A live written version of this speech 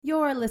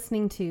You're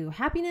listening to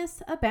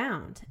Happiness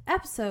Abound,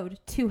 episode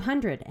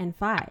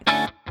 205.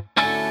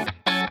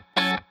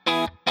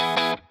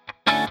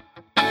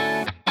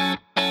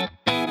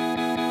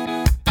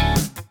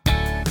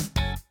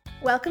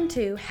 Welcome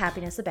to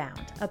Happiness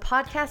Abound, a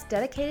podcast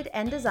dedicated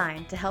and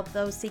designed to help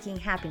those seeking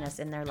happiness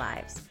in their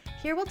lives.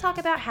 Here we'll talk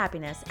about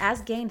happiness as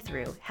gained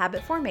through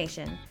habit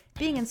formation,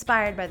 being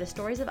inspired by the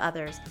stories of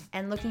others,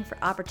 and looking for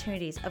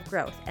opportunities of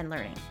growth and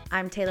learning.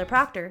 I'm Taylor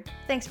Proctor.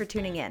 Thanks for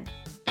tuning in.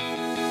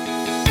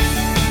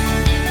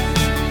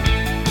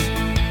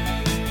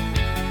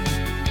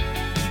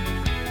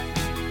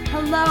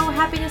 Hello,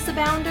 Happiness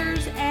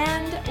Abounders,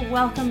 and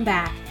welcome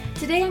back.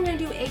 Today I'm going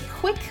to do a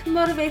quick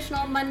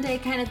Motivational Monday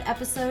kind of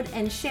episode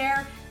and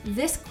share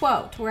this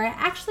quote where I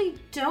actually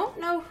don't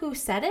know who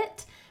said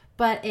it,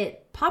 but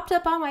it popped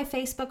up on my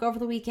Facebook over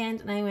the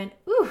weekend and I went,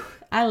 ooh,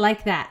 I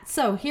like that.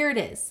 So here it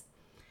is.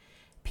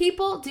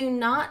 People do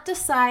not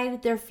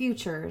decide their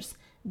futures.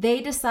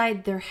 They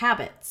decide their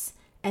habits,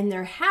 and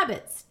their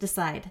habits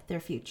decide their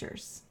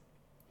futures.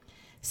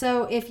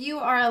 So if you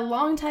are a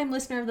longtime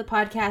listener of the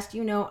podcast,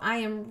 you know I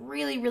am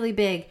really, really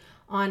big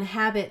on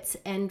habits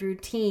and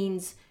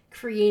routines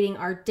creating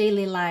our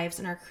daily lives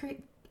and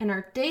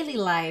our daily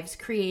lives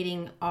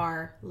creating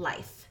our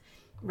life,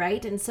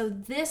 right? And so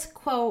this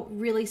quote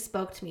really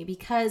spoke to me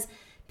because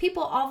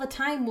people all the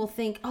time will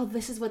think, oh,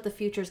 this is what the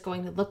future is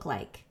going to look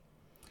like.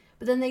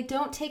 But then they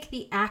don't take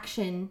the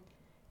action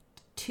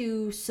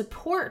to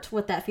support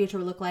what that future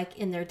will look like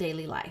in their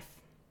daily life.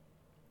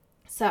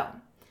 So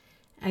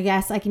I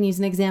guess I can use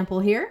an example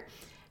here.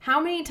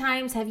 How many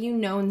times have you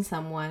known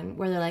someone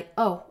where they're like,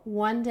 oh,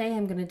 one day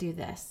I'm going to do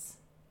this?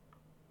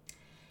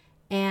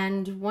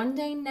 And one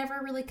day never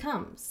really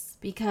comes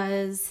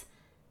because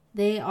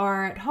they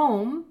are at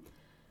home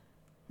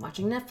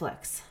watching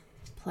Netflix,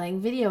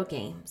 playing video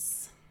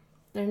games.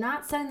 They're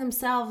not setting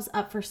themselves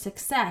up for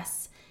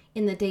success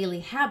in the daily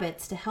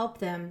habits to help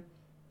them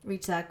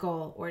reach that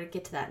goal or to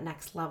get to that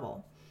next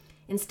level.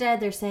 Instead,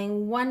 they're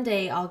saying, one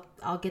day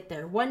I'll get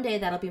there. One day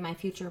that'll be my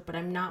future, but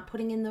I'm not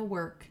putting in the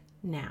work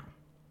now.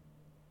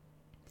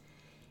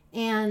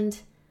 And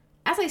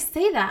as I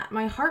say that,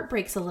 my heart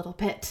breaks a little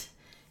bit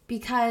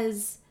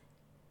because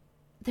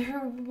there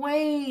are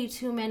way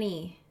too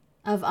many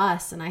of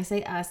us, and I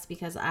say us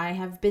because I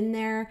have been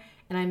there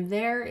and I'm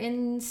there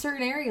in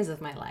certain areas of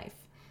my life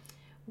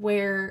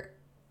where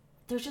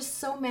there's just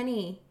so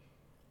many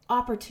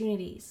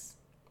opportunities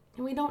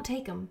and we don't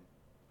take them.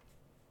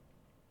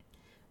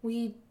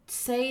 We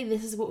say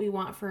this is what we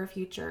want for our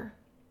future,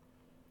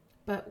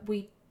 but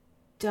we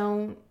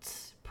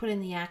don't put in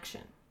the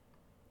action.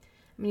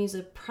 I'm going to use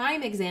a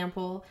prime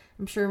example.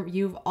 I'm sure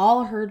you've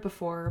all heard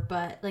before,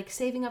 but like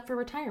saving up for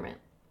retirement.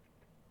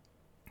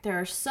 There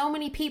are so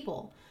many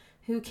people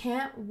who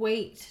can't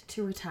wait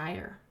to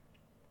retire.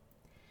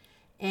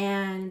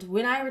 And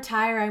when I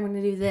retire, I'm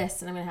going to do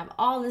this and I'm going to have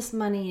all this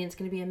money and it's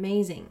going to be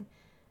amazing.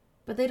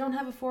 But they don't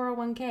have a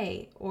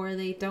 401k or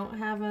they don't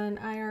have an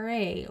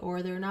IRA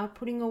or they're not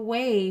putting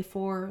away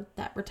for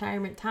that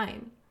retirement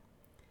time.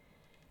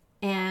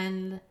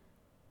 And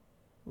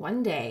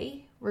one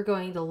day we're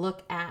going to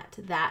look at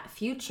that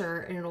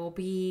future and it will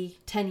be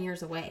 10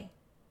 years away.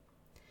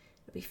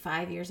 It'll be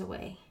 5 years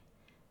away,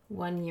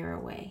 1 year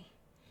away.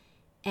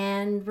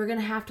 And we're going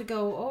to have to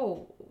go,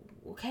 oh,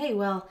 okay,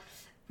 well,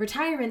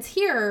 retirement's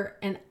here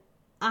and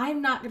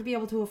I'm not going to be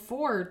able to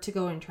afford to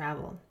go and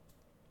travel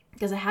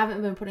because I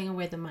haven't been putting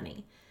away the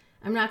money.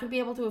 I'm not going to be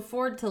able to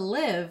afford to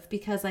live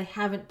because I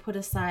haven't put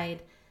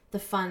aside the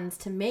funds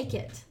to make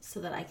it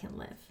so that I can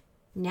live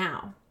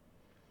now.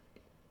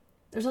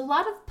 There's a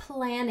lot of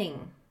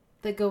planning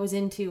that goes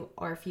into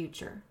our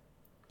future.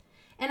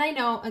 And I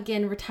know,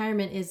 again,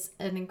 retirement is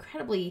an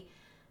incredibly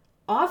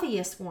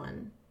obvious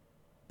one,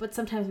 but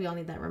sometimes we all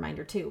need that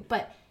reminder too.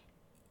 But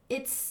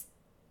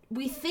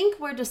we think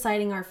we're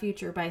deciding our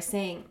future by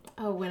saying,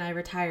 oh, when I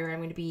retire, I'm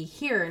going to be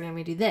here and I'm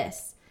going to do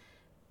this.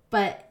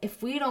 But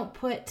if we don't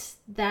put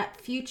that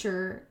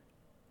future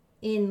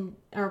in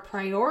our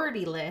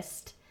priority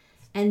list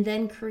and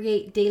then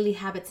create daily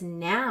habits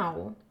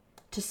now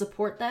to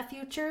support that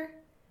future,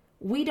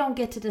 we don't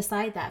get to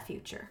decide that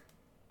future,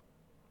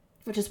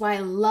 which is why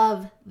I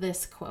love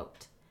this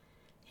quote.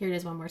 Here it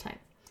is one more time.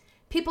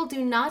 People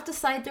do not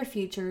decide their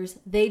futures.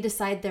 They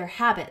decide their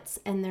habits,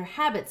 and their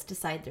habits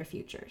decide their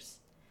futures.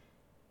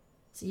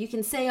 So you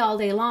can say all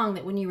day long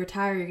that when you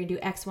retire, you're going to do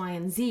X, Y,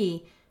 and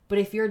Z, but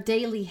if your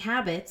daily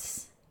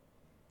habits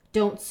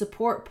don't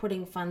support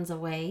putting funds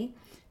away,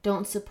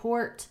 don't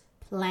support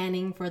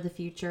planning for the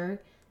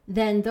future,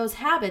 then those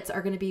habits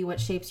are going to be what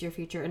shapes your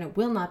future, and it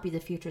will not be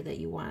the future that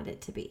you wanted it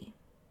to be.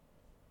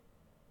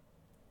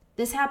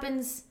 This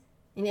happens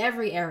in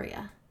every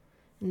area.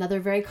 Another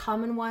very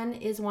common one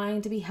is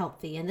wanting to be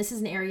healthy, and this is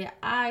an area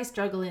I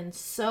struggle in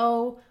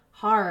so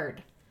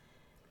hard.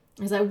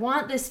 Because I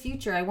want this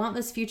future. I want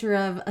this future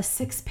of a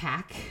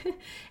six-pack,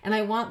 and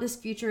I want this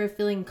future of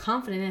feeling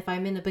confident if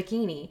I'm in a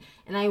bikini,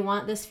 and I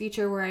want this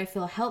future where I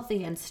feel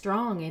healthy and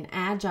strong and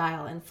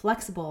agile and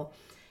flexible.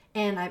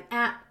 and I'm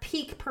at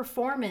peak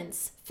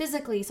performance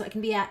physically, so I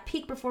can be at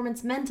peak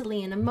performance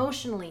mentally and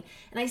emotionally,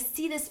 and I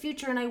see this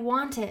future and I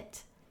want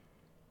it.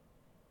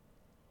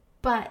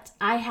 But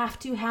I have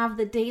to have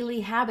the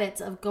daily habits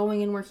of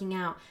going and working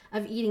out,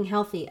 of eating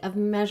healthy, of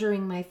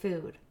measuring my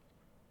food.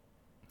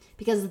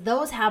 Because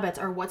those habits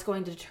are what's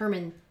going to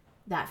determine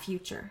that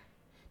future.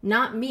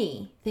 Not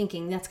me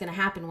thinking that's going to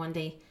happen one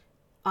day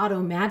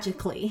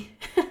auto-magically,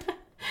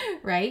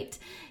 right?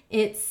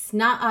 It's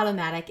not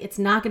automatic. It's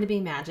not going to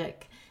be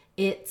magic.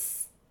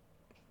 It's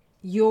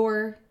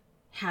your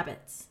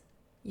habits,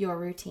 your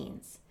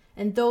routines.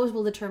 And those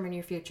will determine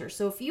your future.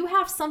 So if you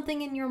have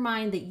something in your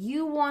mind that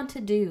you want to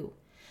do,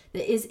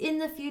 that is in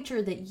the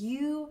future that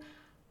you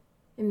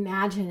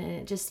imagine, and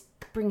it just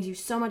brings you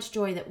so much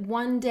joy that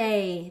one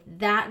day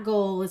that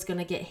goal is going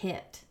to get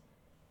hit,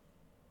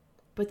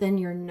 but then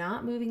you're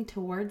not moving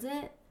towards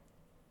it,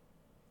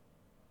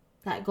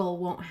 that goal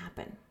won't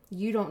happen.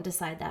 You don't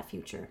decide that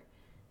future.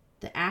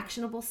 The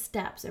actionable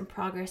steps and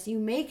progress you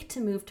make to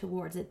move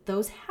towards it,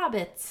 those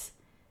habits,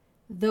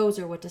 those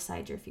are what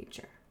decide your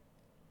future.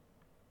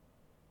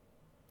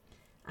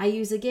 I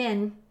use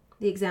again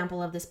the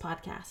example of this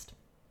podcast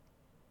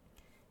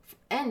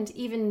and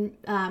even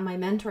my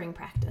mentoring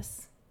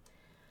practice.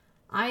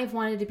 I've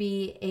wanted to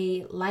be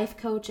a life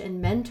coach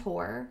and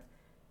mentor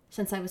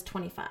since I was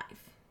 25.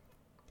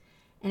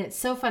 And it's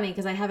so funny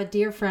because I have a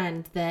dear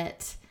friend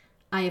that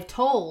I have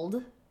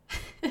told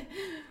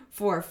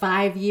for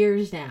 5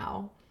 years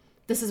now,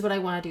 this is what I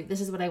want to do.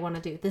 This is what I want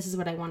to do. This is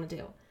what I want to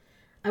do.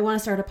 I want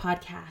to start a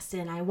podcast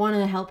and I want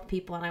to help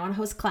people and I want to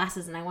host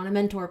classes and I want to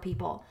mentor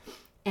people.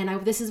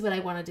 And this is what I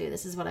want to do.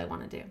 This is what I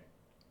want to do.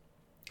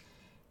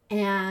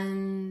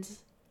 And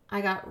I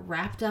got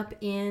wrapped up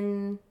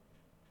in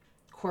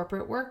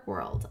corporate work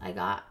world. I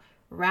got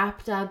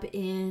wrapped up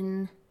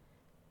in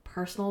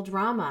personal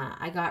drama.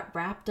 I got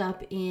wrapped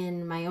up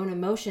in my own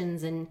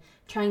emotions and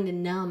trying to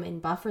numb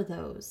and buffer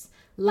those.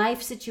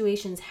 Life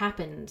situations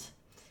happened.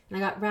 And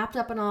I got wrapped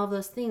up in all of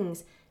those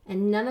things.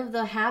 And none of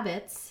the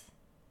habits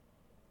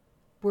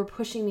were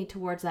pushing me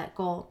towards that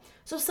goal.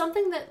 So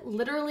something that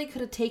literally could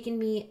have taken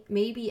me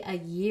maybe a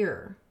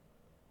year,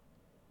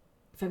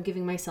 if I'm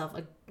giving myself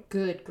a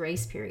good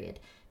grace period,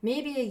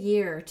 maybe a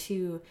year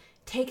to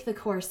take the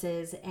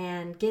courses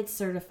and get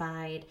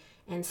certified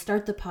and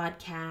start the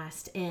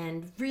podcast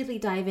and really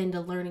dive into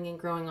learning and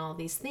growing all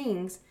these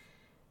things.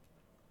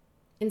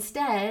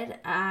 Instead,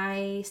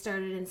 I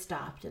started and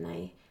stopped and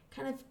I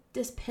kind of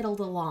just piddled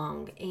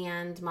along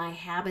and my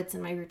habits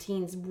and my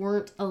routines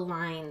weren't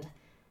aligned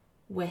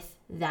with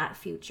that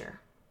future.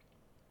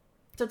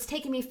 So it's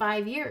taken me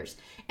 5 years.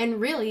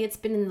 And really, it's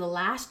been in the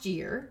last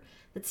year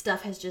that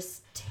stuff has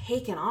just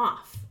taken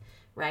off,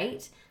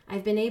 right?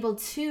 I've been able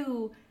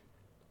to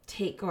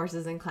take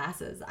courses and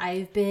classes.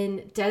 I've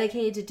been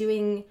dedicated to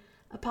doing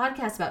a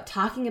podcast about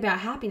talking about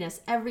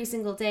happiness every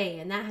single day.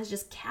 And that has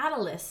just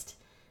catalyzed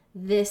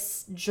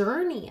this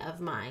journey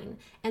of mine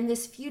and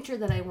this future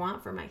that I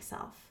want for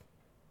myself.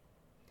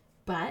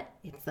 But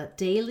it's the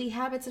daily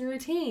habits and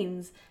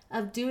routines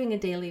of doing a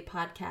daily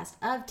podcast,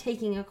 of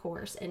taking a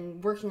course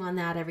and working on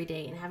that every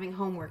day and having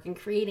homework and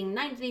creating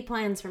 90-day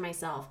plans for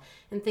myself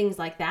and things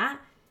like that.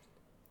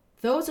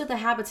 Those are the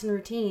habits and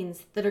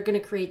routines that are going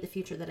to create the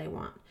future that I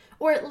want,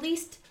 or at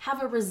least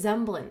have a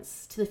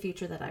resemblance to the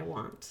future that I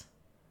want.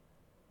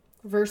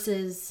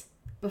 Versus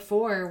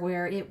before,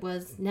 where it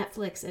was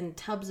Netflix and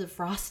tubs of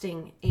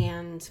frosting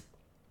and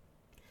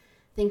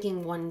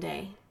thinking one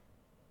day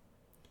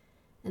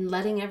and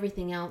letting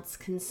everything else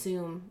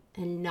consume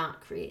and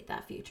not create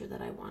that future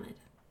that I wanted.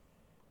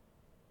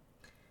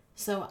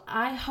 So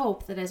I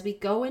hope that as we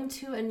go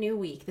into a new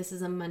week, this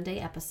is a Monday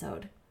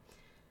episode,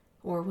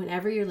 or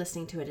whenever you're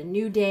listening to it, a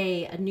new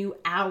day, a new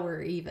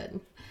hour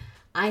even,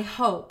 I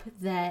hope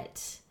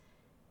that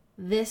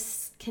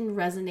this can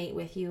resonate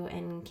with you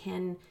and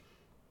can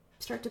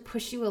start to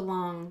push you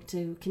along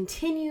to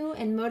continue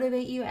and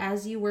motivate you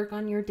as you work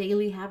on your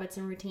daily habits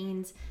and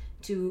routines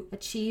to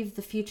achieve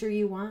the future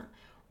you want,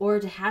 or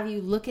to have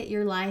you look at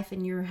your life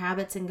and your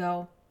habits and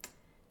go,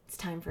 it's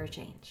time for a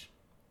change.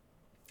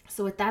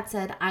 So with that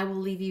said, I will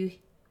leave you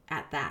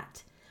at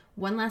that.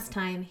 One last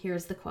time,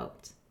 here's the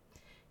quote.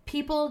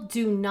 People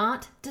do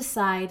not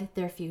decide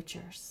their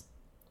futures.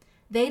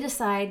 They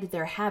decide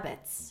their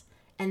habits,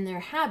 and their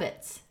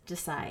habits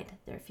decide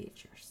their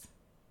futures.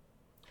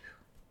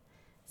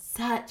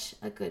 Such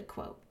a good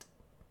quote.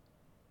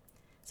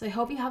 So I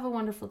hope you have a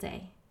wonderful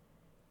day.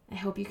 I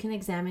hope you can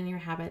examine your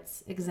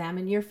habits,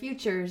 examine your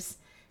futures,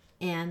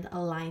 and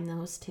align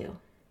those too.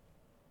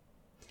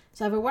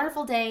 So have a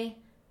wonderful day.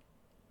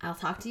 I'll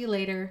talk to you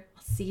later.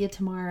 I'll see you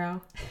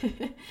tomorrow.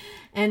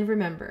 And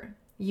remember,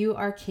 you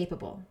are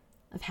capable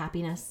of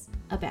happiness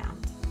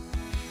abound.